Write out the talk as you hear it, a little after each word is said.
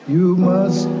You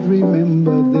must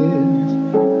remember this.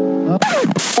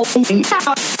 It's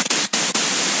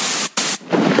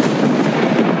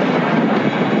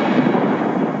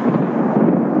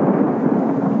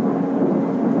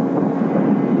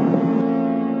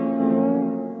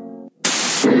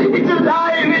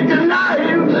alive! It's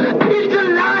alive! It's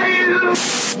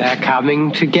alive! They're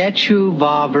coming to get you,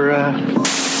 Barbara.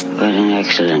 What an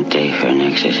excellent day for an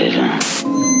exorcism.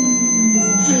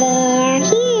 They're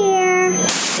here.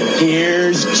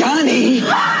 Here's Johnny!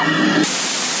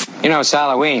 You know, it's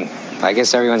Halloween. I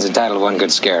guess everyone's entitled to one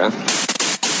good scare, huh?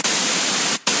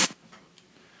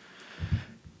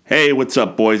 Hey, what's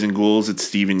up, boys and ghouls? It's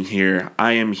Steven here.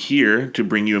 I am here to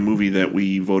bring you a movie that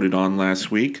we voted on last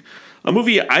week. A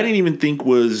movie I didn't even think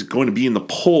was going to be in the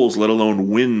polls, let alone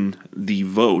win the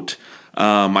vote.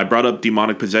 I brought up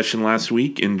Demonic Possession last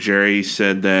week, and Jerry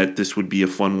said that this would be a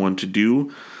fun one to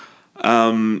do.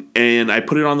 And I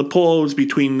put it on the polls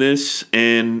between this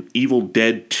and Evil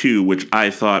Dead 2, which I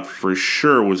thought for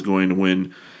sure was going to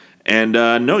win. And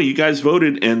no, you guys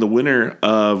voted, and the winner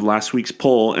of last week's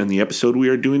poll and the episode we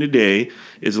are doing today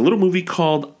is a little movie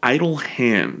called Idle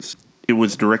Hands. It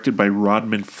was directed by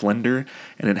Rodman Flender,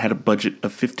 and it had a budget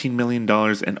of $15 million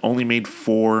and only made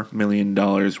 $4 million,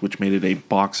 which made it a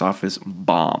box office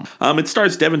bomb. It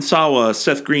stars Devon Sawa,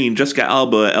 Seth Green, Jessica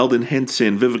Alba, Eldon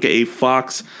Henson, Vivica A.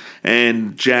 Fox,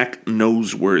 and Jack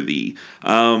Noseworthy.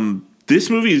 This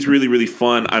movie is really, really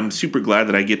fun. I'm super glad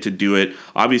that I get to do it.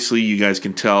 Obviously, you guys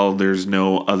can tell there's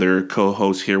no other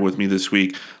co-host here with me this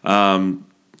week.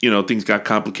 Things got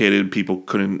complicated. People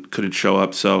couldn't show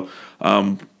up, so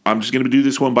I'm just going to do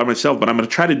this one by myself, but I'm going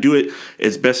to try to do it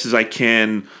as best as I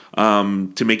can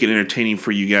to make it entertaining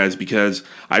for you guys because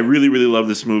I really, really love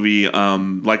this movie.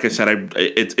 Like I said,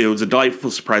 it was a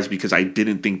delightful surprise because I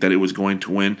didn't think that it was going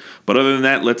to win. But other than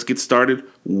that, let's get started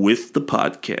with the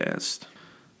podcast.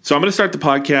 So I'm going to start the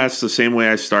podcast the same way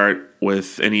I start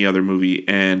with any other movie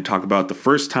and talk about the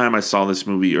first time I saw this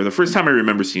movie or the first time I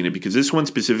remember seeing it because this one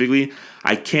specifically,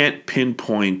 I can't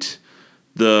pinpoint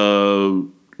the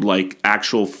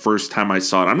actual first time I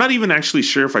saw it. I'm not even actually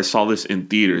sure if I saw this in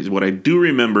theaters. What I do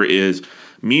remember is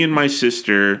me and my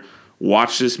sister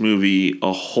watched this movie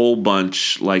a whole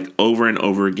bunch, over and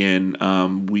over again.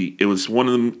 It was one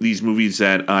of these movies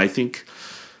that I think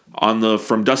on the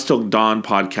From Dusk Till Dawn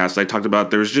podcast, I talked about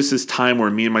there was just this time where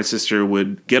me and my sister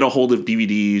would get a hold of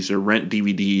DVDs or rent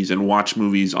DVDs and watch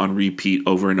movies on repeat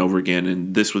over and over again,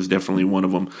 and this was definitely one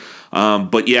of them.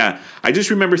 But yeah, I just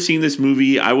remember seeing this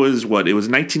movie. It was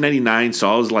 1999,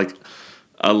 so I was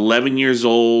 11 years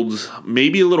old,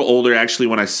 maybe a little older actually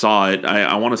when I saw it.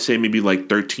 I want to say maybe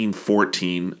 13,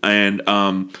 14,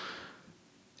 and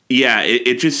yeah,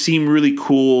 it just seemed really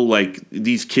cool.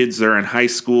 These kids, they're in high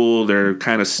school, they're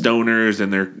kind of stoners,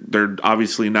 and they're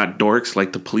obviously not dorks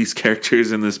like the police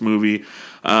characters in this movie.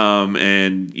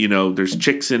 And there's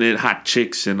chicks in it, hot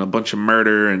chicks, and a bunch of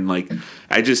murder, and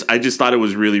I just thought it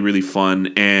was really, really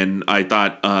fun, and I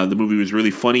thought the movie was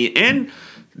really funny and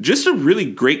just a really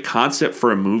great concept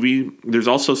for a movie. There's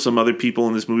also some other people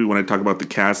in this movie when I talk about the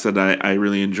cast that I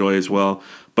really enjoy as well.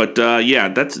 But yeah,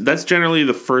 that's generally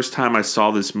the first time I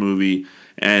saw this movie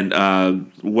and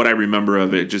what I remember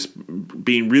of it just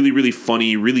being really, really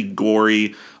funny, really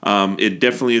gory. It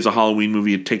definitely is a Halloween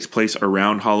movie. It takes place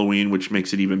around Halloween, which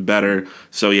makes it even better.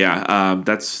 So yeah,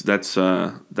 that's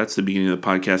the beginning of the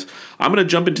podcast. I'm going to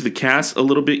jump into the cast a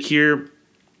little bit here.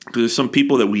 There's some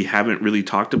people that we haven't really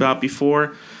talked about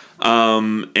before.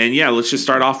 And yeah, let's just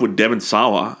start off with Devon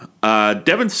Sawa.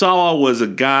 Devon Sawa was a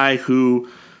guy who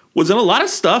was in a lot of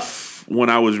stuff when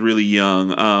I was really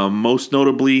young. Most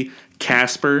notably,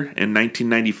 Casper in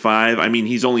 1995. I mean,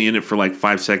 he's only in it for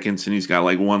 5 seconds and he's got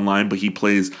one line, but he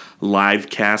plays live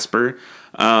Casper.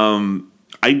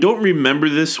 I don't remember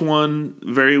this one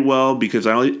very well because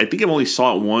I think I only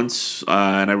saw it once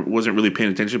and I wasn't really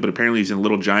paying attention, but apparently he's in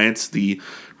Little Giants, the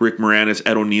Rick Moranis,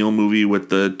 Ed O'Neill movie with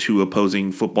the two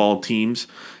opposing football teams.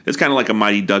 It's kind of like a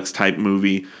Mighty Ducks type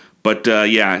movie. But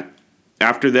yeah,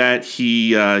 after that,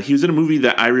 he was in a movie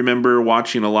that I remember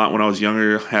watching a lot when I was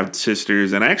younger, have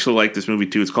sisters, and I actually like this movie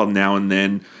too. It's called Now and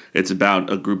Then. It's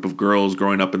about a group of girls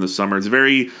growing up in the summer. It's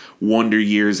very Wonder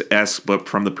Years-esque, but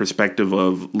from the perspective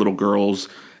of little girls.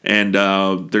 And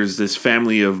there's this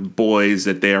family of boys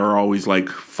that they are always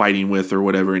fighting with or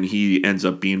whatever, and he ends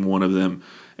up being one of them.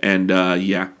 And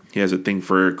yeah, he has a thing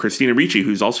for Christina Ricci,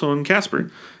 who's also in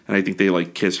Casper. And I think they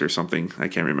kiss or something. I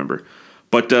can't remember.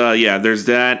 But yeah, there's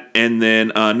that. And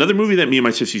then another movie that me and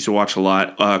my sister used to watch a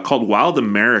lot called Wild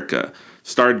America.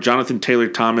 Starred Jonathan Taylor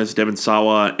Thomas, Devon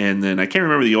Sawa, and then I can't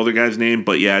remember the older guy's name.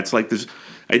 But yeah, it's this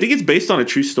I think it's based on a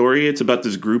true story. It's about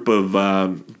this group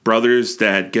of brothers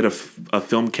that get a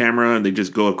film camera and they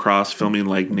just go across filming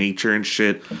like nature and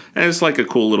shit. And it's like a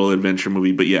cool little adventure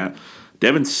movie. But yeah,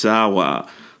 Devon Sawa.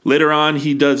 Later on,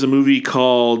 he does a movie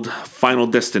called Final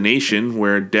Destination,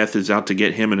 where death is out to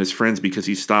get him and his friends because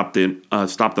he stopped them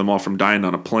all from dying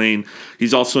on a plane.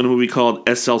 He's also in a movie called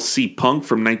SLC Punk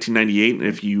from 1998. And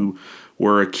if you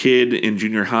were a kid in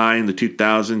junior high in the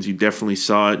 2000s, you definitely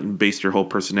saw it and based your whole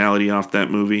personality off that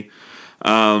movie.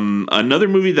 Another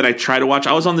movie that I try to watch,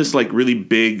 I was on this like really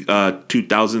big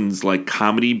 2000s like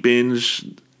comedy binge.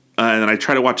 And I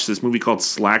tried to watch this movie called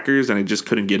Slackers, and I just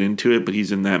couldn't get into it, but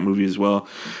he's in that movie as well.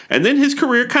 And then his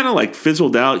career kind of like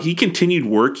fizzled out. He continued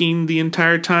working the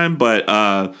entire time,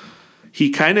 but he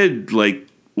kind of like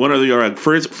one of the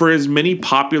for as many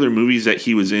popular movies that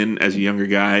he was in as a younger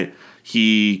guy,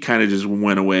 he kind of just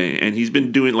went away. And he's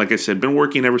been doing, like I said, been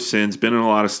working ever since, been in a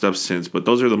lot of stuff since, but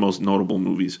those are the most notable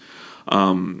movies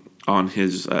on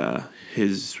his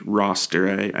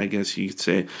roster, I guess you could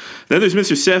say. Then there's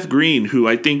Mr. Seth Green, who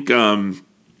I think, Devon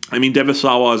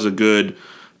Sawa is a good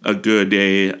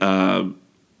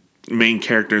main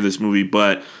character in this movie,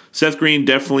 but Seth Green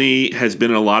definitely has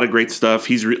been in a lot of great stuff.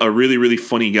 He's a really, really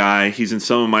funny guy. He's in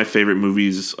some of my favorite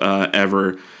movies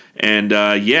ever. And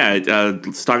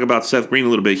let's talk about Seth Green a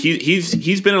little bit.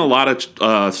 He's been in a lot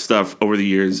of stuff over the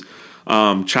years.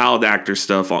 Child actor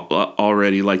stuff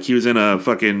already. Like he was in a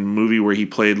fucking movie where he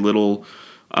played little.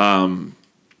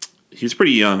 He was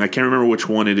pretty young. I can't remember which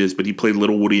one it is, but he played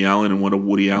little Woody Allen in one of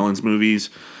Woody Allen's movies.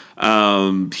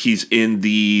 He's in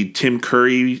the Tim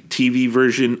Curry TV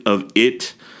version of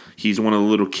It. He's one of the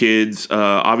little kids.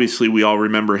 Obviously, we all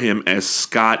remember him as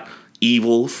Scott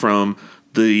Evil from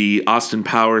the Austin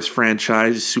Powers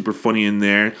franchise. Super funny in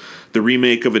there. The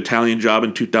remake of Italian Job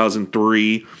in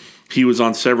 2003. He was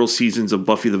on several seasons of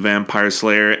Buffy the Vampire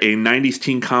Slayer, a 90s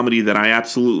teen comedy that I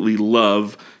absolutely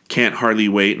love, can't hardly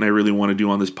wait, and I really want to do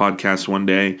on this podcast one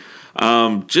day.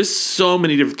 Just so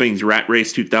many different things. Rat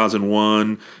Race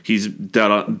 2001. He's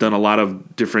done a lot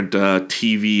of different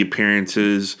TV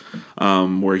appearances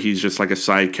where he's just like a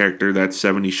side character, that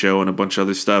 70s Show, and a bunch of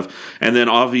other stuff. And then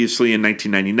obviously in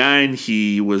 1999,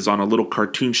 he was on a little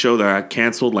cartoon show that got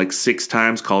canceled like 6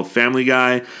 times called Family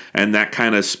Guy, and that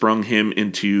kind of sprung him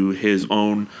into his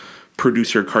own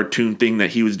producer cartoon thing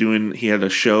that he was doing. He had a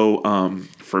show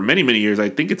for many, many years. I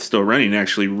think it's still running,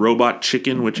 actually. Robot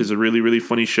Chicken, which is a really, really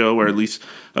funny show, or at least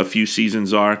a few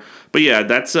seasons are. But yeah,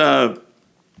 that's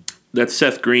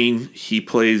Seth Green. He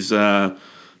plays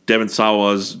Devon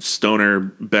Sawa's stoner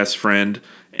best friend,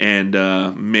 and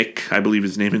Mick, I believe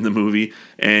his name in the movie,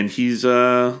 and he's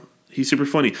super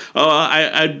funny.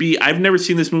 I've never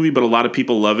seen this movie, but a lot of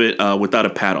people love it. Without a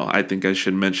Paddle. I think I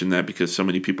should mention that because so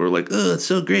many people are like, "Oh, it's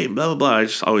so great," blah blah blah.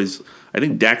 I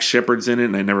think Dax Shepard's in it,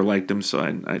 and I never liked him, so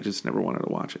I just never wanted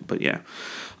to watch it. But yeah.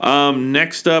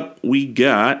 Next up, we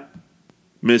got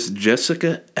Miss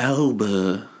Jessica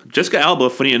Alba. Jessica Alba,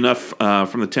 funny enough,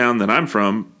 from the town that I'm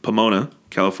from, Pomona,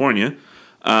 California.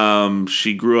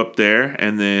 She grew up there,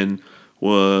 and then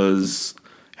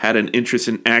had an interest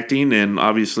in acting, and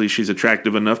obviously she's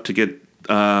attractive enough to get,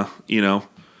 catch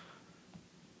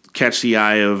the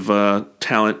eye of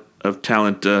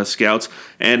talent scouts.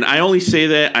 And I only say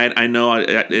that, I know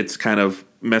it's kind of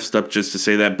messed up just to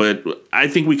say that, but I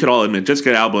think we could all admit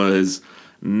Jessica Alba is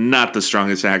not the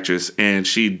strongest actress, and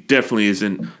she definitely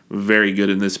isn't very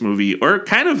good in this movie, or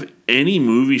kind of any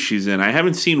movie she's in. I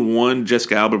haven't seen one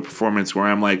Jessica Alba performance where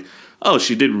I'm like, oh,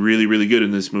 she did really, really good in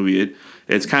this movie.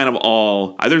 It's kind of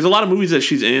all... There's a lot of movies that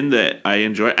she's in that I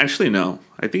enjoy. Actually, no.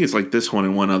 I think it's like this one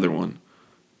and one other one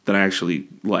that I actually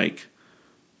like.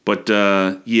 But,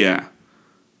 yeah.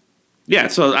 Yeah,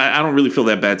 so I don't really feel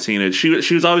that bad seeing it. She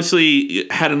was obviously...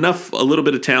 had a little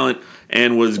bit of talent,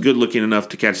 and was good looking enough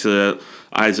to catch the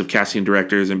eyes of casting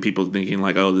directors and people thinking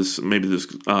like, oh, maybe this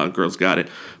girl's got it.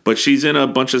 But she's in a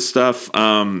bunch of stuff.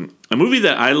 A movie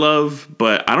that I love,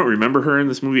 but I don't remember her in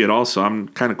this movie at all, so I'm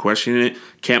kind of questioning it.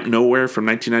 Camp Nowhere from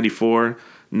 1994.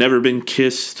 Never Been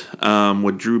Kissed,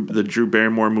 with the Drew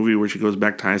Barrymore movie where she goes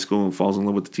back to high school and falls in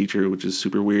love with the teacher, which is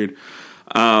super weird.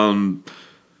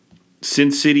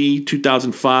 Sin City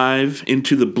 2005,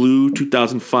 Into the Blue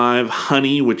 2005,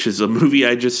 Honey, which is a movie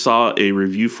I just saw a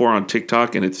review for on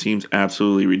TikTok, and it seems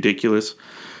absolutely ridiculous.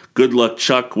 Good Luck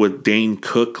Chuck with Dane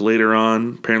Cook later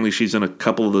on. Apparently she's in a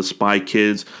couple of the Spy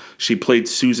Kids. She played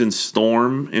Susan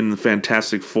Storm in the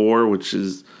Fantastic Four, which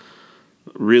is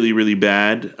really, really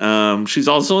bad. She's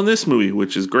also in this movie,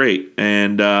 which is great.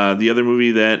 And the other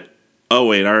movie that... Oh,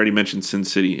 wait, I already mentioned Sin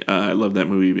City. I love that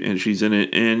movie, and she's in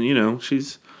it. And,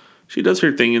 she's she does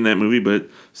her thing in that movie, but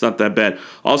it's not that bad.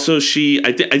 Also,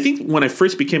 I think when I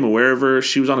first became aware of her,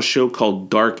 she was on a show called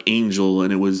Dark Angel,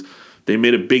 and they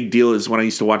made a big deal. Is when I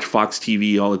used to watch Fox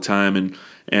TV all the time,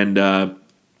 and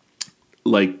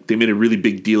like they made a really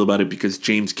big deal about it because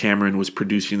James Cameron was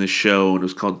producing the show, and it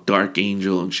was called Dark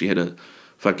Angel, and she had a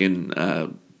fucking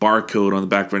barcode on the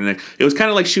back of her neck. It was kind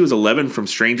of like she was 11 from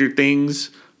Stranger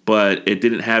Things, but it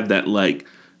didn't have that like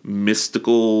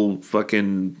mystical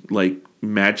fucking like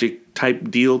magic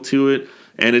type deal to it,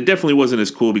 and it definitely wasn't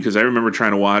as cool because I remember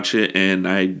trying to watch it and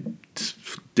I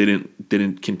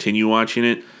didn't continue watching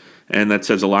it, and that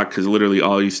says a lot because literally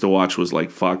all I used to watch was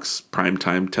like Fox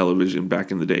primetime television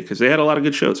back in the day because they had a lot of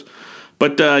good shows.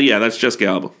 But yeah, that's Jessica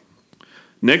Alba.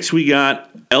 Next we got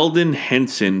Eldon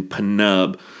Henson,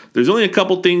 Penub. There's only a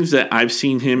couple things that I've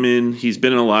seen him in. He's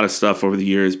been in a lot of stuff over the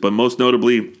years, but most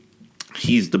notably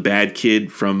he's the bad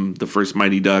kid from the first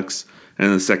Mighty Ducks.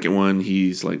 And the second one,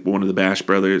 he's like one of the Bash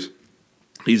brothers.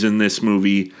 He's in this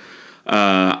movie,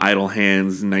 Idle Hands,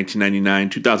 1999.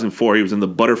 2004, he was in The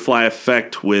Butterfly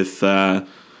Effect with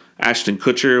Ashton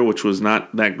Kutcher, which was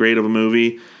not that great of a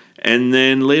movie. And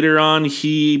then later on,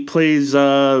 he plays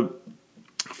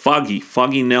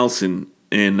Foggy Nelson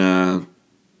in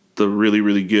the really,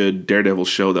 really good Daredevil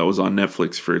show that was on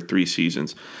Netflix for 3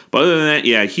 seasons. But other than that,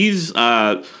 yeah, he's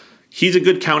a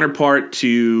good counterpart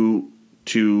to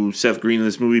Seth Green in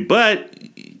this movie, but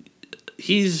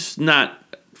he's not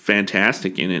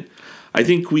fantastic in it. I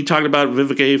think we talked about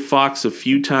Vivica A. Fox a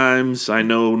few times. I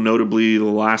know notably the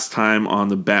last time on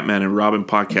the Batman and Robin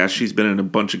podcast, she's been in a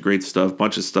bunch of great stuff,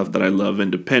 bunch of stuff that I love.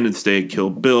 Independence Day, Kill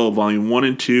Bill, Volume 1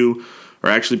 and 2, or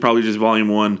actually probably just Volume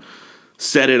 1.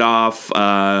 Set It Off,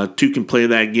 2 Can Play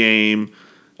That Game,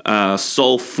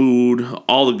 Soul Food,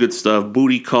 all the good stuff.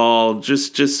 Booty Call,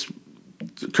 just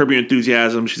Curb Your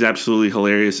Enthusiasm. She's absolutely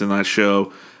hilarious in that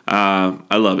show.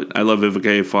 I love it. I love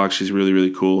Vivica A. Fox. She's really, really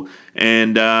cool.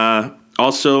 And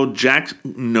also Jack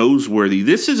Noseworthy.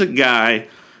 This is a guy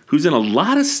who's in a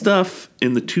lot of stuff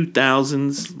in the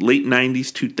 2000s, late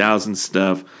 90s, 2000s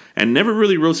stuff, and never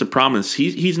really rose to prominence.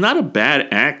 He's not a bad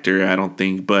actor, I don't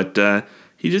think, but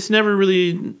he just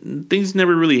things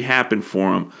never really happened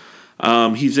for him.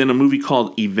 He's in a movie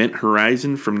called Event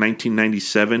Horizon from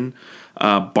 1997.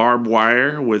 Barbed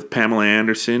Wire with Pamela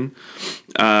Anderson.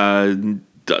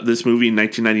 This movie in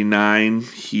 1999.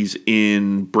 He's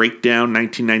in Breakdown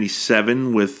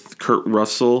 1997 with Kurt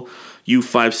Russell.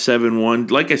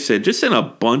 U571. Like I said, just in a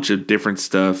bunch of different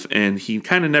stuff, and he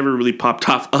kind of never really popped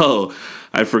off. Oh,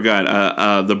 I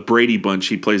forgot. The Brady Bunch.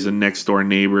 He plays the next door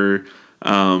neighbor.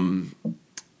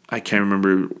 I can't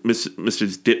remember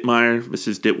Mrs. Ditmeyer,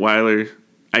 Mrs. Ditweiler.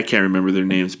 I can't remember their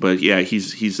names, but yeah,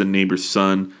 he's the neighbor's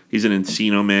son. He's an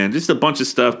Encino Man. Just a bunch of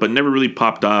stuff, but never really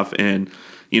popped off. And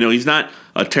he's not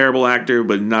a terrible actor,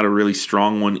 but not a really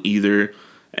strong one either.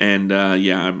 And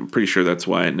yeah, I'm pretty sure that's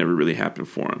why it never really happened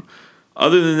for him.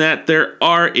 Other than that, there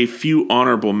are a few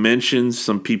honorable mentions.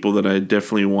 Some people that I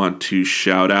definitely want to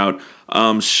shout out.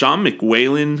 Sean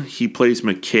McWhalen, he plays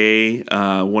McKay,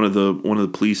 one of the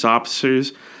police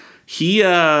officers.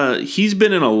 He's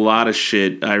been in a lot of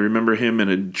shit. I remember him in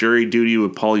A Jury Duty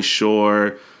with Pauly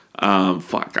Shore.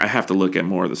 I have to look at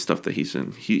more of the stuff that he's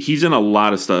in. He's in a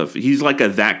lot of stuff. He's like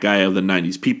that guy of the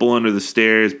 90s. People Under the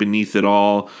Stairs, Beneath It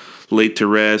All, Laid to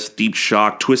Rest, Deep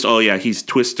Shock, Twist. Oh yeah, he's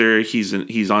Twister. He's in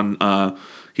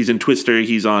Twister.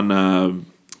 He's on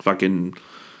fucking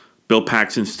Bill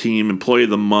Paxton's team, Employee of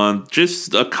the Month.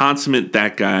 Just a consummate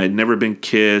that guy. Never Been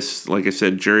Kissed. Like I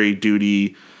said, Jury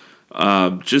Duty.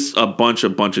 Just a bunch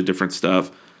of different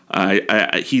stuff.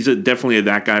 He's definitely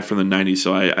that guy from the 90s,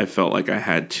 so I felt like I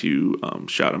had to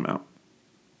shout him out.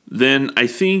 Then I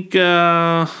think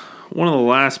one of the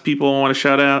last people I want to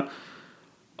shout out.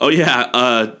 Oh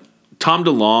yeah, Tom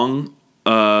DeLonge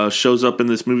shows up in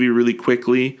this movie really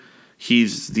quickly.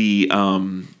 He's the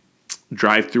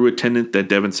drive-through attendant that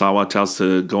Devon Sawa tells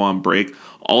to go on break.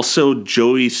 Also,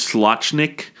 Joey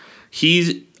Slotnick.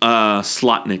 Joey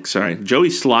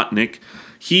Slotnick.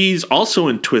 He's also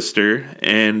in Twister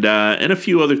and a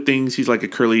few other things. He's like a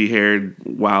curly-haired,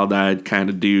 wild-eyed kind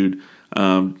of dude.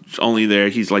 Only there.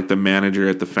 He's like the manager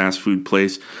at the fast food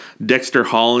place. Dexter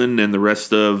Holland and the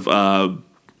rest of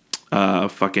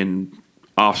fucking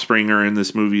Offspring are in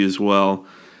this movie as well.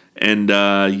 And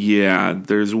yeah,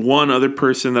 there's one other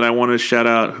person that I want to shout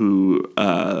out who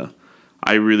I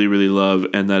really, really love,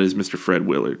 and that is Mr. Fred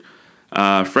Willard.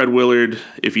 Fred Willard,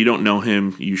 if you don't know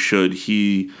him, you should.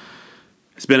 He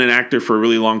has been an actor for a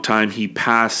really long time. He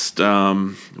passed,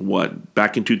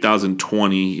 back in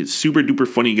 2020. He's a super duper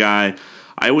funny guy.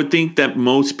 I would think that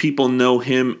most people know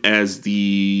him as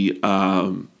the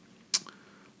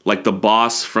like the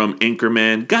boss from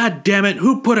Anchorman. God damn it,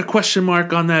 who put a question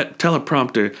mark on that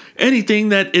teleprompter? Anything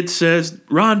that it says,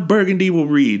 Ron Burgundy will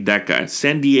read. That guy.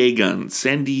 San Diegans,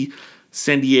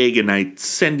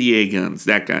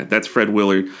 that guy. That's Fred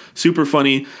Willard. Super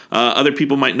funny. Other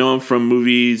people might know him from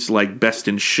movies like Best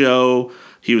in Show.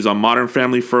 He was on Modern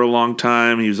Family for a long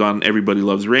time. He was on Everybody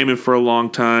Loves Raymond for a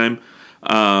long time.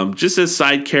 Just as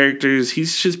side characters,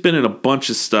 he's just been in a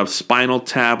bunch of stuff. Spinal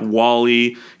Tap,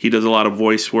 Wall-E. He does a lot of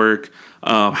voice work.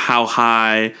 How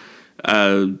High.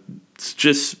 It's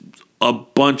just a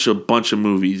bunch of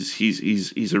movies.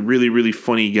 He's a really, really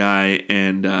funny guy,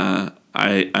 and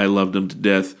I loved him to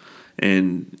death.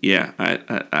 And yeah,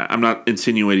 I'm not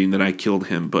insinuating that I killed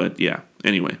him, but yeah.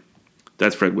 Anyway,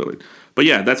 that's Fred Willard. But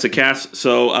yeah, that's the cast.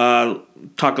 So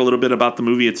talk a little bit about the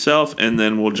movie itself, and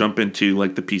then we'll jump into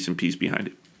like the piece and piece behind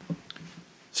it.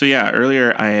 So yeah,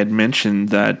 earlier I had mentioned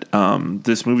that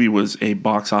this movie was a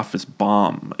box office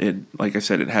bomb. It, like I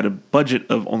said, it had a budget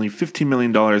of only $15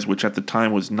 million, which at the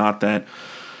time was not that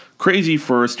crazy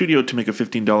for a studio to make a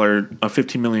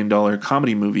 $15 million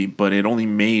comedy movie, but it only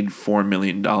made $4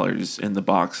 million in the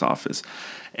box office.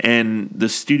 And the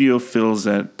studio feels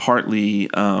that partly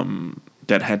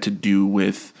that had to do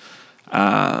with,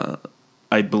 I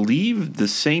believe, the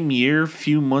same year,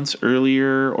 few months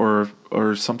earlier,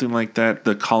 or something like that,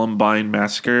 the Columbine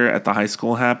massacre at the high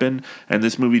school happened, and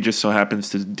this movie just so happens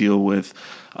to deal with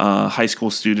high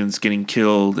school students getting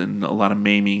killed and a lot of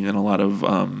maiming and a lot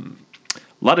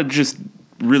of just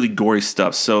really gory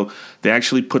stuff. So they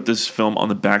actually put this film on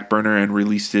the back burner and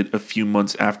released it a few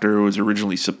months after it was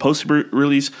originally supposed to be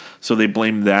released. So they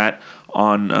blamed that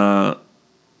on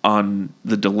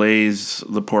the delays,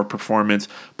 the poor performance.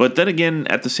 But then again,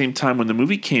 at the same time, when the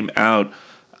movie came out,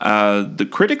 the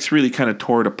critics really kind of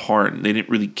tore it apart, and they didn't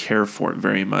really care for it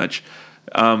very much.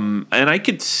 And I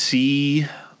could see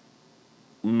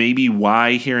maybe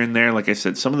why here and there. Like I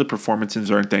said, some of the performances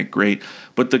aren't that great,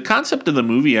 but the concept of the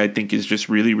movie, I think, is just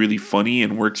really, really funny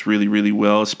and works really, really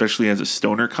well, especially as a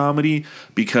stoner comedy,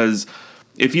 because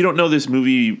if you don't know this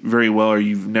movie very well, or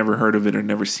you've never heard of it or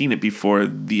never seen it before,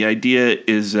 the idea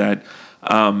is that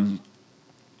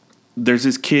there's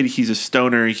this kid, he's a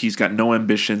stoner, he's got no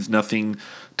ambitions, nothing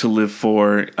to live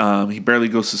for. He barely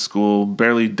goes to school,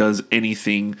 barely does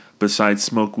anything besides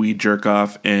smoke weed, jerk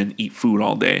off, and eat food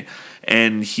all day.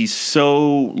 And he's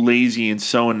so lazy and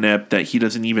so inept that he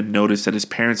doesn't even notice that his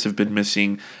parents have been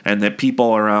missing and that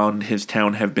people around his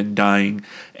town have been dying.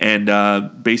 And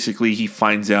basically he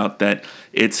finds out that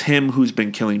it's him who's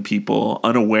been killing people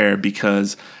unaware,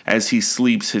 because as he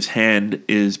sleeps, his hand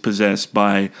is possessed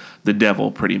by the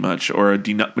devil, pretty much, or a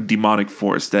demonic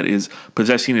force that is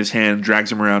possessing his hand,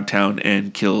 drags him around town,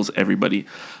 and kills everybody.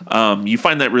 You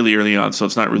find that really early on, so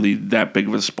it's not really that big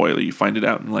of a spoiler. You find it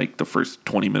out in like the first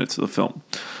 20 minutes of the film.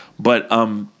 But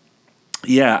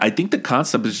yeah, I think the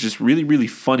concept is just really, really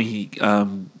funny.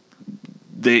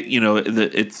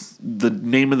 It's the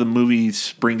name of the movie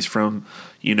springs from,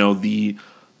 the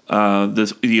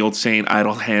old saying,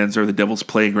 idle hands are the devil's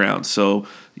playground. So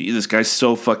this guy's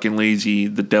so fucking lazy,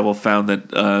 the devil found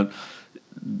that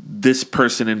this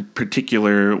person in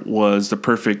particular was the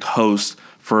perfect host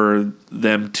for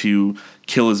them to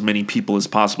kill as many people as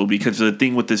possible. Because the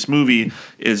thing with this movie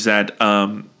is that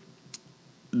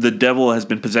the devil has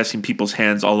been possessing people's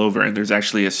hands all over, and there's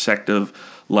actually a sect of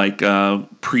like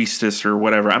priestess or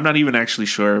whatever. I'm not even actually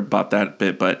sure about that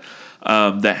bit, but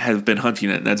that has been hunting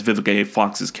it, and that's Vivica A.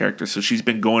 Fox's character. So she's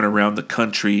been going around the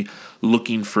country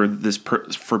looking for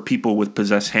for people with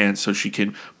possessed hands, so she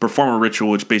can perform a ritual,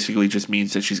 which basically just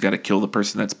means that she's got to kill the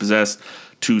person that's possessed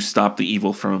to stop the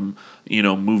evil from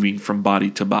moving from body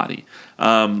to body.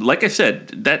 Like I said,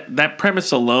 that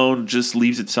premise alone just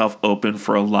leaves itself open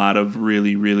for a lot of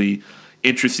really, really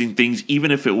interesting things,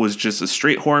 even if it was just a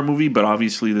straight horror movie. But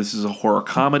obviously this is a horror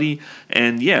comedy,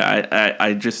 and yeah,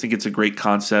 I just think it's a great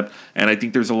concept, and I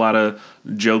think there's a lot of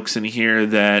jokes in here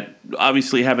that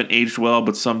obviously haven't aged well,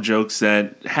 but some jokes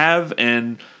that have,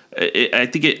 and I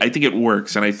think it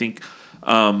works. And I think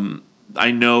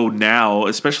I know now,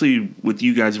 especially with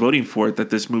you guys voting for it,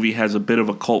 that this movie has a bit of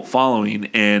a cult following,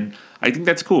 and I think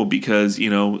that's cool because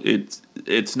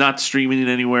it's not streaming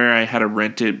anywhere. I had to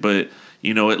rent it, but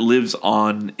it lives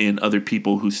on in other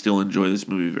people who still enjoy this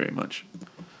movie very much.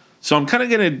 So I'm kind of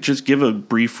going to just give a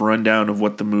brief rundown of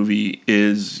what the movie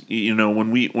is.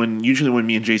 Usually when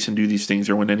me and Jason do these things,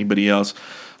 or when anybody else,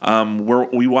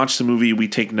 we watch the movie, we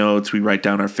take notes, we write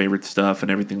down our favorite stuff and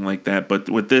everything like that. But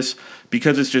with this,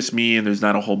 because it's just me and there's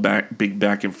not a whole big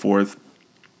back and forth,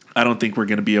 I don't think we're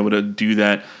going to be able to do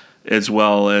that as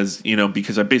well as,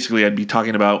 because I'd be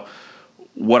talking about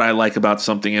what I like about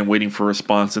something and waiting for a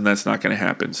response, and that's not going to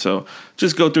happen. So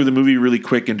just go through the movie really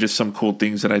quick and just some cool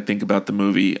things that I think about the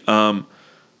movie.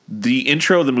 The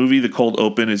intro of the movie, the cold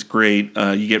open, is great.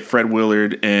 You get Fred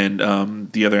Willard and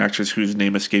the other actress whose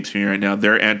name escapes me right now.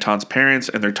 They're Anton's parents,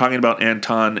 and they're talking about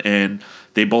Anton, and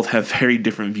they both have very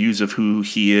different views of who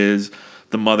he is.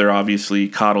 The mother obviously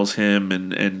coddles him,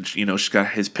 and you know, she's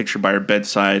got his picture by her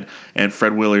bedside, and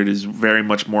Fred Willard is very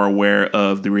much more aware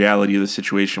of the reality of the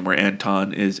situation where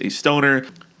Anton is a stoner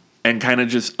and kind of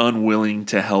just unwilling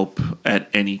to help at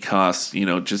any cost, you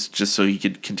know, just so he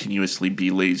could continuously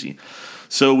be lazy.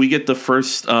 So we get the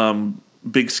first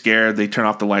big scare. They turn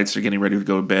off the lights. They're getting ready to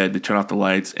go to bed. They turn off the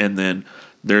lights, and then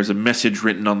there's a message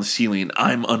written on the ceiling,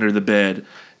 "I'm under the bed."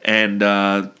 And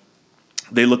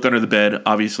they look under the bed.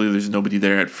 Obviously, there's nobody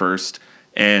there at first.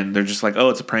 And they're just like, oh,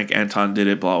 it's a prank. Anton did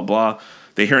it, blah, blah, blah.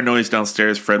 They hear a noise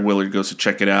downstairs. Fred Willard goes to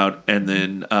check it out. And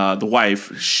then the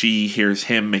wife, she hears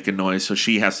him make a noise, so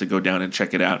she has to go down and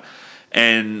check it out.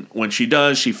 And when she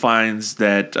does, she finds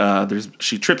that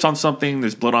she trips on something.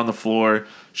 There's blood on the floor.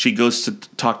 She goes to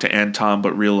talk to Anton,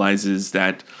 but realizes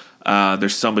that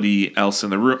there's somebody else in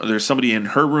the room. There's somebody in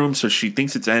her room, so she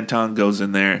thinks it's Anton. Goes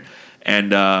in there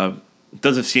and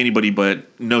doesn't see anybody,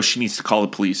 but knows she needs to call the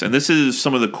police. And this is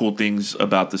some of the cool things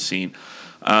about the scene.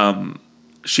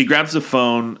 She grabs the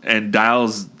phone and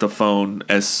dials the phone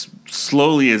as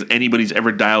slowly as anybody's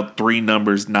ever dialed 3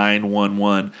 numbers,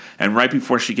 911. And right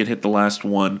before she could hit the last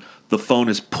one, the phone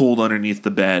is pulled underneath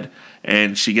the bed.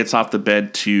 And she gets off the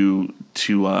bed to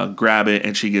grab it,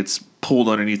 and she gets pulled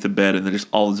underneath the bed, and then just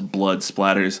all this blood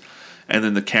splatters. And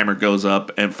then the camera goes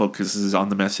up and focuses on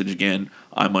the message again,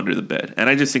 "I'm under the bed." And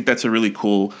I just think that's a really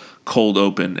cool cold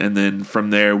open. And then from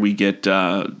there, we get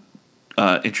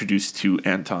introduced to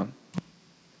Anton.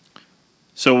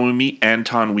 So when we meet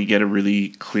Anton, we get a really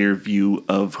clear view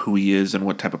of who he is and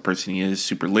what type of person he is.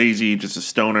 Super lazy, just a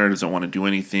stoner, doesn't want to do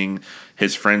anything.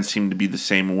 His friends seem to be the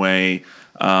same way.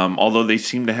 Although they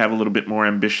seem to have a little bit more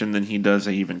ambition than he does.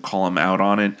 They even call him out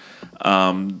on it.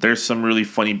 There's some really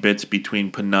funny bits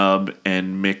between Penub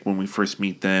and Mick when we first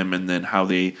meet them, and then how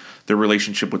their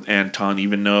relationship with Anton,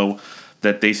 even though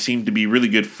that they seem to be really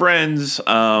good friends,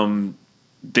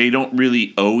 they don't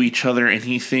really owe each other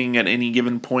anything at any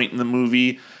given point in the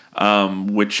movie,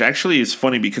 which actually is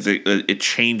funny because it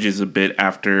changes a bit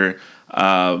after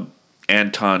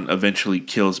Anton eventually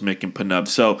kills Mick and Penub.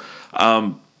 So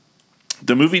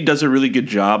the movie does a really good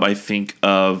job, I think,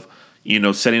 of, you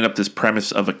know, setting up this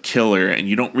premise of a killer, and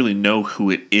you don't really know who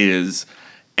it is.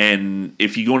 And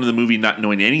if you go into the movie not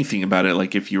knowing anything about it,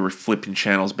 like if you were flipping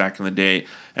channels back in the day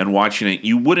and watching it,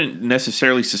 you wouldn't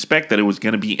necessarily suspect that it was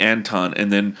going to be Anton.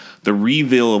 And then the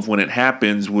reveal of when it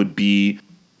happens would be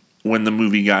when the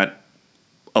movie got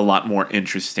a lot more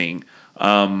interesting.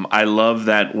 I love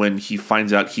that when he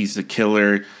finds out he's the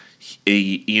killer,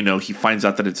 he finds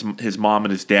out that it's his mom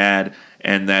and his dad,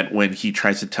 and that when he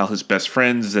tries to tell his best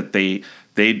friends that they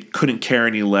couldn't care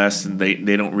any less, and they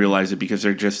don't realize it because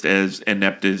they're just as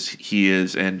inept as he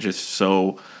is, and just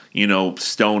so,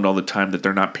 stoned all the time that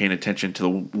they're not paying attention to the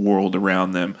world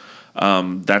around them.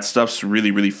 That stuff's really,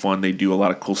 really fun. They do a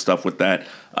lot of cool stuff with that.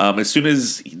 As soon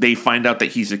as they find out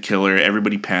that he's a killer,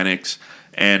 everybody panics,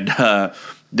 and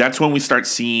that's when we start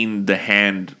seeing the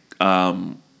hand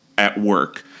at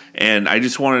work. And I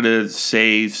just wanted to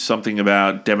say something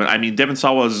about Devon. I mean, Devon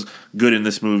Sawa's good in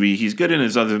this movie. He's good in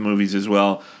his other movies as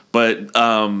well. But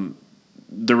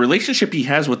the relationship he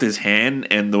has with his hand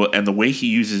and the way he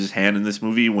uses his hand in this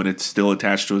movie when it's still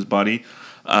attached to his body,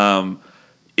 I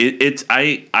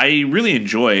really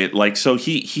enjoy it. Like, so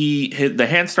the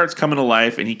hand starts coming to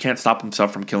life, and he can't stop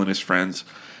himself from killing his friends,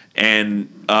 and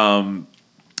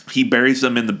he buries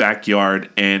them in the backyard.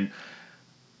 And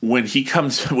when he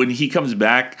comes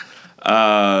back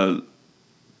to,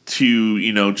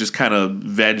 just kind of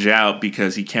veg out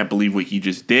because he can't believe what he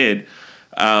just did,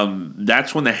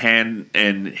 that's when the hand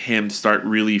and him start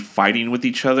really fighting with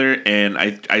each other. And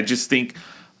I just think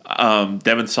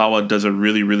Devon Sawa does a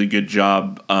really, really good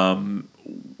job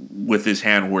with his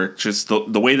hand work. Just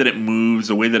the way that it moves,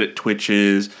 the way that it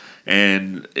twitches.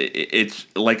 And it's,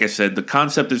 like I said, the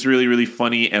concept is really, really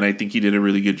funny, and I think he did a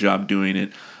really good job doing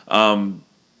it.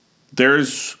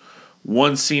 There's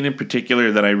one scene in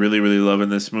particular that I really, really love in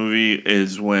this movie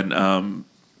is when,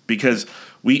 because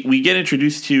we get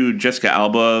introduced to Jessica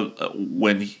Alba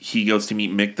when he goes to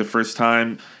meet Mick the first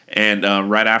time, and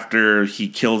right after he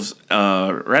kills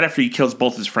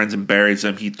both his friends and buries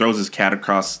them, he throws his cat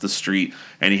across the street,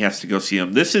 and he has to go see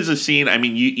him. This is a scene. I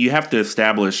mean, you have to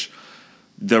establish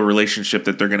the relationship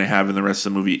that they're going to have in the rest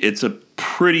of the movie. It's a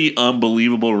pretty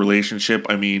unbelievable relationship.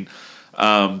 I mean,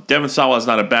 Devon Sawa is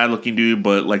not a bad looking dude,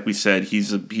 but like we said,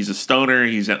 he's a stoner.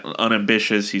 He's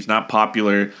unambitious. He's not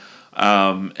popular.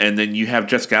 And then you have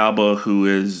Jessica Alba, who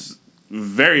is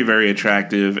very, very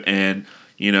attractive, and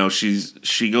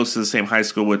she goes to the same high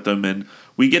school with them, and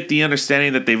we get the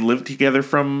understanding that they've lived together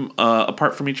from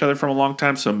apart from each other for a long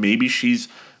time. So maybe she's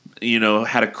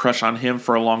had a crush on him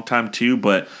for a long time too,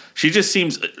 but she just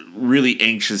seems really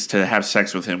anxious to have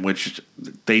sex with him, which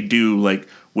they do like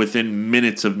within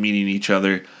minutes of meeting each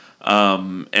other.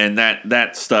 And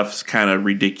that stuff's kind of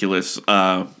ridiculous.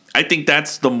 I think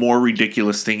that's the more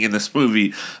ridiculous thing in this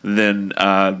movie than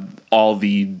all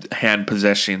the hand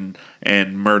possession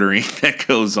and murdering that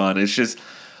goes on. It's just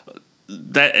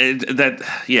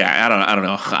that yeah, I don't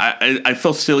know. I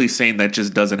feel silly saying that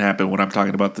just doesn't happen when I'm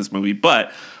talking about this movie,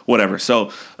 but whatever.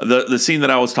 So the scene that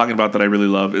I was talking about that I really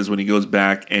love is when he goes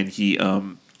back and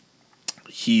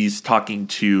he's talking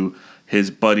to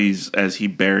his buddies as he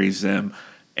buries them,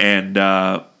 and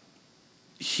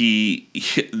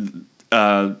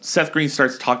Seth Green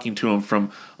starts talking to him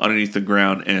from underneath the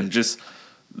ground, and just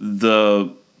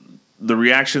the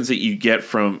reactions that you get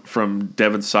from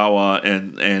Devon Sawa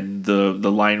and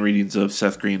the line readings of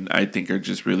Seth Green, I think, are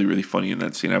just really, really funny in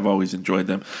that scene. I've always enjoyed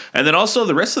them. And then also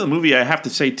the rest of the movie, I have to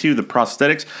say too, the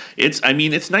prosthetics. It's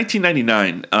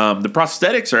 1999. The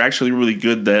prosthetics are actually really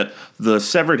good. That the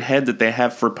severed head that they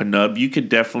have for Panub, you could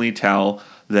definitely tell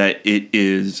that it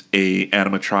is a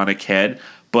animatronic head.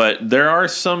 But there are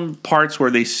some parts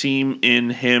where they seem in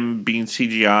him being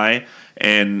CGI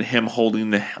and him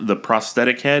holding the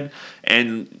prosthetic head.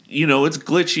 And, it's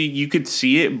glitchy. You could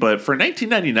see it. But for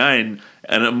 1999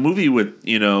 and a movie with,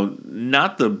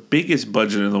 not the biggest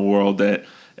budget in the world, that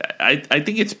I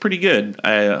think it's pretty good.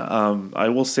 I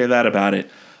will say that about it.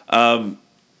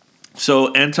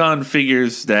 So Anton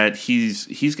figures that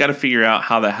he's got to figure out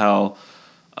how the hell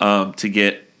to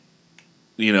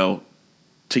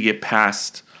get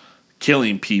past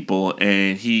killing people,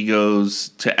 and he goes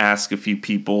to ask a few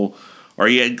people, or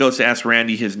he goes to ask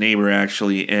Randy, his neighbor,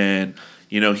 actually, and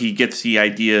he gets the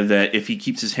idea that if he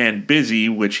keeps his hand busy,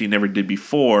 which he never did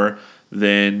before,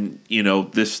 then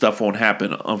this stuff won't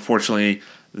happen. Unfortunately,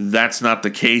 that's not the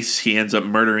case. He ends up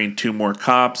murdering 2 more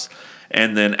cops,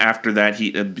 and then after that,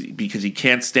 because he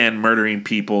can't stand murdering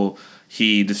people,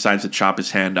 he decides to chop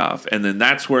his hand off, and then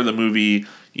that's where the movie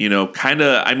kind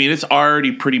of, it's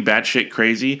already pretty batshit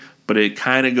crazy, but it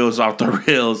kind of goes off the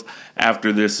rails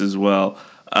after this as well.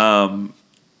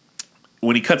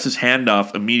 When he cuts his hand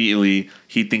off, immediately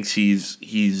he thinks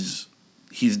he's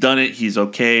done it. He's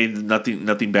okay.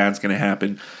 Nothing bad's gonna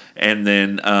happen. And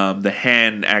then the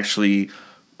hand actually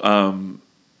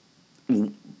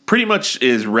pretty much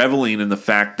is reveling in the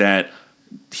fact that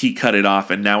he cut it off,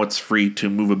 and now it's free to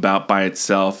move about by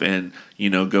itself and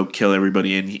go kill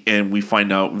everybody. And we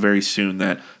find out very soon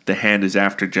that the hand is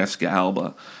after Jessica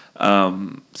Alba.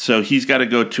 So he's got to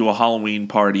go to a Halloween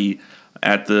party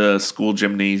at the school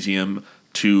gymnasium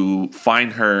to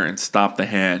find her and stop the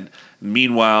hand.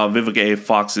 Meanwhile, Vivica A.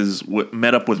 Fox is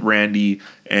met up with Randy,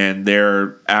 and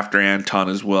they're after Anton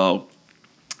as well.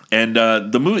 And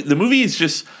the movie is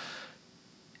just,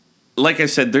 like I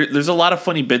said, there's a lot of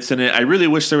funny bits in it. I really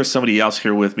wish there was somebody else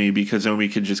here with me, because then we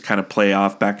could just kind of play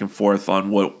off back and forth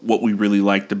on what we really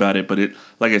liked about it. But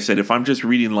like I said, if I'm just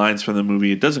reading lines from the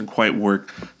movie, it doesn't quite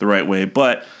work the right way.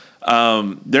 But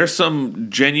there's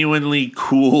some genuinely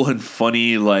cool and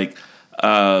funny like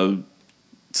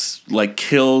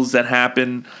kills that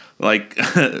happen. Like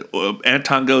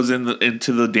Anton goes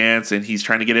into the dance, and he's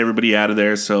trying to get everybody out of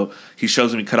there. So he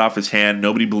shows him he cut off his hand.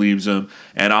 Nobody believes him.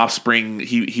 And Offspring,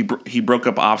 he broke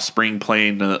up Offspring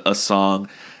playing a song,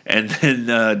 and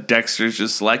then Dexter's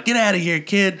just like, "Get out of here,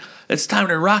 kid! It's time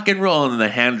to rock and roll." And then the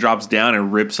hand drops down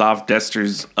and rips off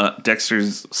Dexter's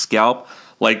scalp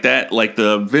like that. Like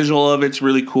the visual of it's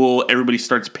really cool. Everybody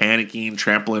starts panicking,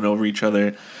 trampling over each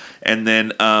other, and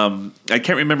then I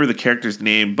can't remember the character's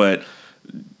name, but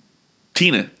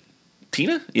Tina.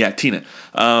 Yeah, Tina.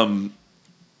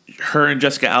 Her and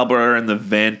Jessica Alba are in the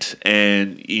vent,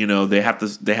 and they have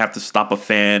to stop a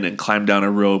fan and climb down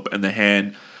a rope, and the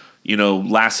hand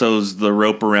lassos the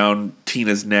rope around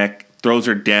Tina's neck, throws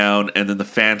her down, and then the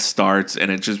fan starts, and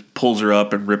it just pulls her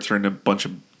up and rips her into a bunch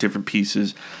of different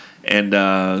pieces.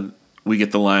 And we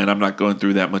get the line, "I'm not going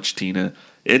through that much, Tina."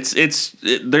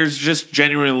 There's just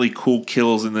genuinely cool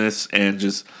kills in this, and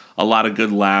just a lot of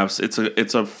good laughs.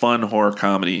 It's a fun horror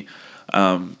comedy,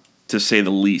 to say the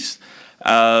least.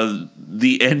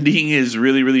 The ending is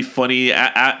really, really funny.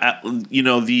 The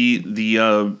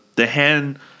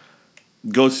hand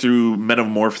goes through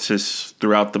metamorphosis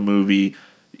throughout the movie.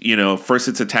 First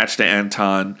it's attached to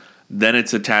Anton, then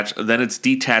it's attached, then it's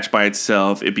detached by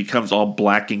itself. It becomes all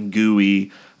black and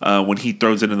gooey when he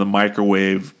throws it in the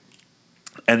microwave.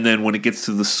 And then when it gets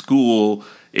to the school,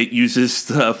 it uses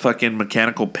the fucking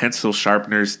mechanical pencil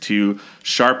sharpeners to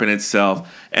sharpen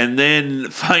itself. And then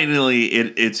finally,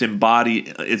 it's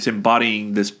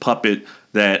embodying this puppet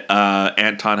that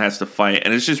Anton has to fight.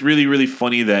 And it's just really, really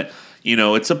funny that, you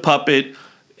know, it's a puppet.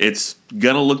 It's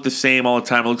gonna look the same all the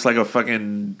time. It looks like a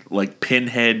fucking like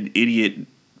pinhead idiot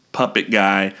puppet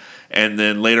guy. And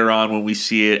then later on, when we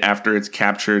see it after it's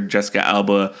captured Jessica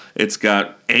Alba, it's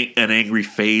got an angry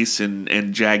face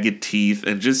and jagged teeth.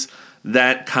 And just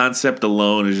that concept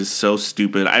alone is just so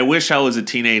stupid. I wish I was a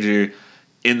teenager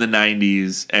in the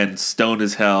 90s and stoned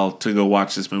as hell to go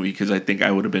watch this movie, because I think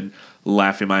I would have been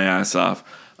laughing my ass off.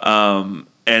 And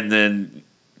then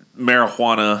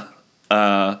marijuana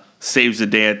saves the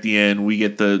day at the end. We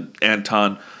get the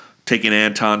Anton taking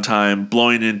Anton time,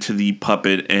 blowing into the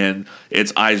puppet, and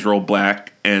its eyes roll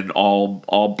black and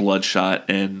all bloodshot.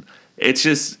 And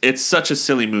it's such a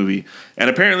silly movie. And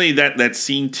apparently that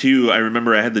scene too, I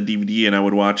remember I had the DVD and I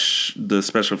would watch the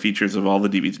special features of all the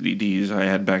DVDs I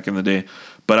had back in the day.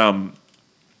 But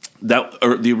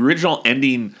the original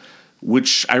ending,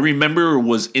 which I remember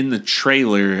was in the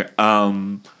trailer,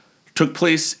 took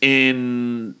place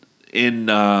in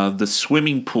the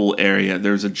swimming pool area.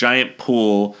 There's a giant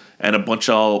pool and a bunch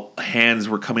of hands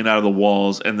were coming out of the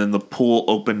walls, and then the pool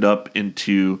opened up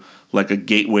into like a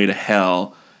gateway to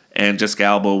hell, and Jessica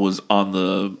Alba was on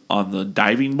the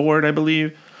diving board, I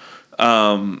believe.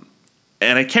 And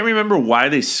I can't remember why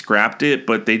they scrapped it,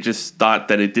 but they just thought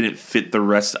that it didn't fit the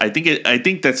rest. I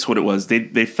think that's what it was.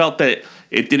 They felt that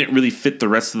it didn't really fit the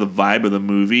rest of the vibe of the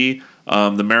movie.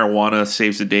 The marijuana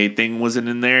saves the day thing wasn't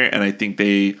in there, and I think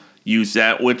they used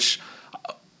that, which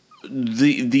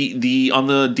the on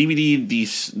the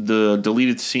DVD the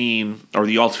deleted scene or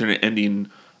the alternate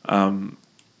ending,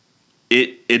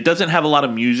 it doesn't have a lot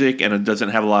of music and it doesn't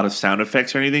have a lot of sound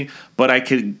effects or anything, but I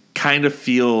could kind of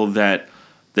feel that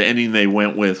the ending they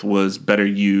went with was better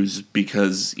used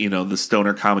because, you know, the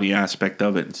stoner comedy aspect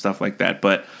of it and stuff like that.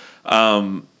 But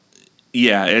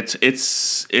yeah,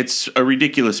 it's a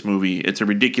ridiculous movie. It's a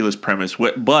ridiculous premise.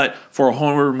 But for a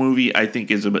horror movie, I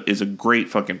think is a great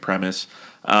fucking premise.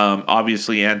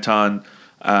 Obviously, Anton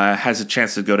has a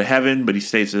chance to go to heaven, but he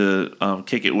stays to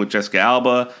kick it with Jessica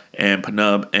Alba, and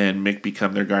Panub and Mick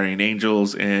become their guardian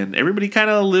angels, and everybody kind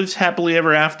of lives happily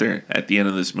ever after at the end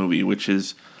of this movie, which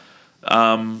is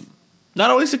not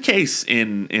always the case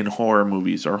in horror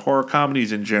movies or horror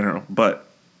comedies in general. But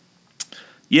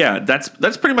yeah,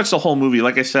 that's pretty much the whole movie.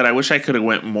 Like I said, I wish I could have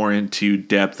went more into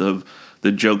depth of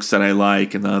the jokes that I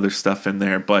like and the other stuff in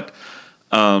there. But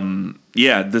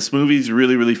yeah, this movie's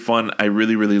really, really fun. I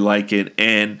really, really like it.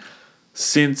 And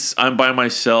since I'm by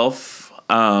myself,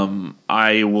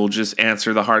 I will just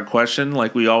answer the hard question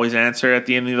like we always answer at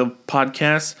the end of the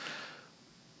podcast.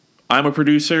 I'm a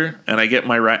producer, and I get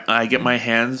my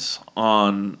hands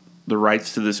on the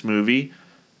rights to this movie.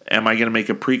 Am I going to make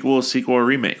a prequel, sequel, or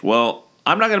remake? Well,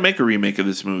 I'm not going to make a remake of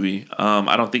this movie.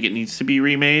 I don't think it needs to be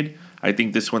remade. I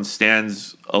think this one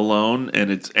stands alone,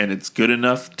 and it's good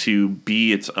enough to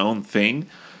be its own thing.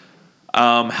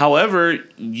 However,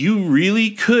 you really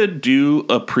could do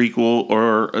a prequel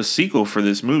or a sequel for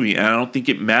this movie, and I don't think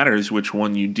it matters which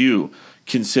one you do.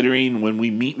 Considering when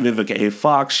we meet Vivica A.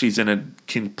 Fox, she's in a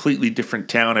completely different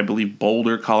town, I believe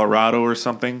Boulder, Colorado or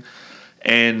something,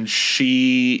 and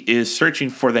she is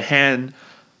searching for the hand,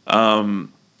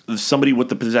 somebody with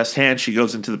the possessed hand. She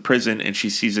goes into the prison and she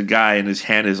sees a guy and his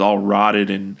hand is all rotted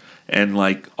and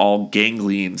like all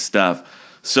gangly and stuff.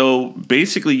 So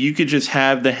basically you could just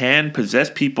have the hand possess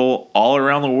people all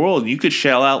around the world. You could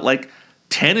shell out like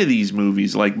 10 of these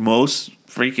movies like most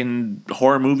freaking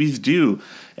horror movies do.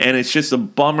 And it's just a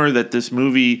bummer that this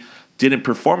movie didn't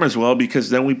perform as well, because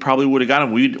then we probably would have got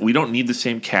him. We don't need the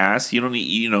same cast. You don't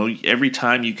need, every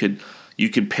time you could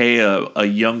pay a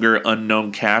younger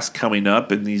unknown cast coming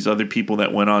up and these other people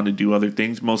that went on to do other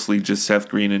things, mostly just Seth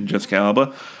Green and Jessica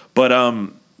Alba. But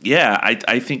yeah,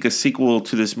 I think a sequel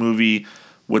to this movie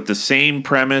with the same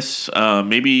premise,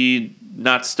 maybe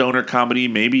not stoner comedy,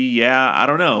 maybe, yeah, I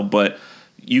don't know, but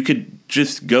you could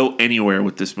just go anywhere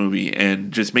with this movie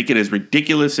and just make it as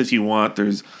ridiculous as you want.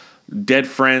 There's dead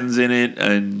friends in it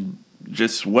and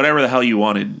just whatever the hell you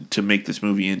wanted to make this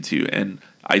movie into, and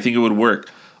I think it would work.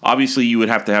 Obviously, you would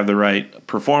have to have the right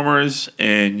performers,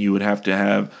 and you would have to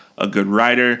have a good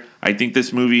writer. I think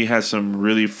this movie has some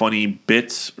really funny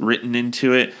bits written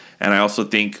into it, and I also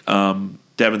think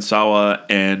Devon Sawa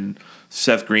and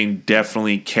Seth Green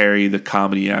definitely carry the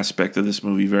comedy aspect of this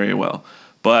movie very well.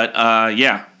 But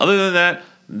yeah, other than that,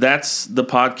 that's the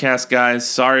podcast, guys.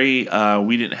 Sorry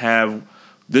we didn't have...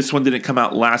 This one didn't come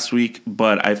out last week,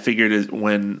 but I figured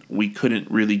when we couldn't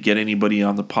really get anybody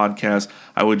on the podcast,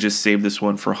 I would just save this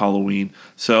one for Halloween.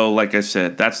 So, like I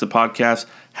said, that's the podcast.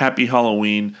 Happy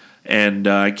Halloween, and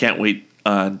I can't wait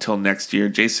until next year.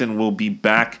 Jason will be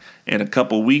back in a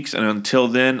couple weeks, and until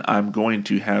then, I'm going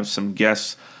to have some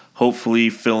guests hopefully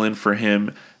fill in for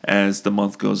him as the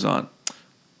month goes on.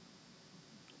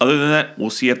 Other than that, we'll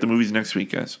see you at the movies next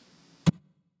week, guys.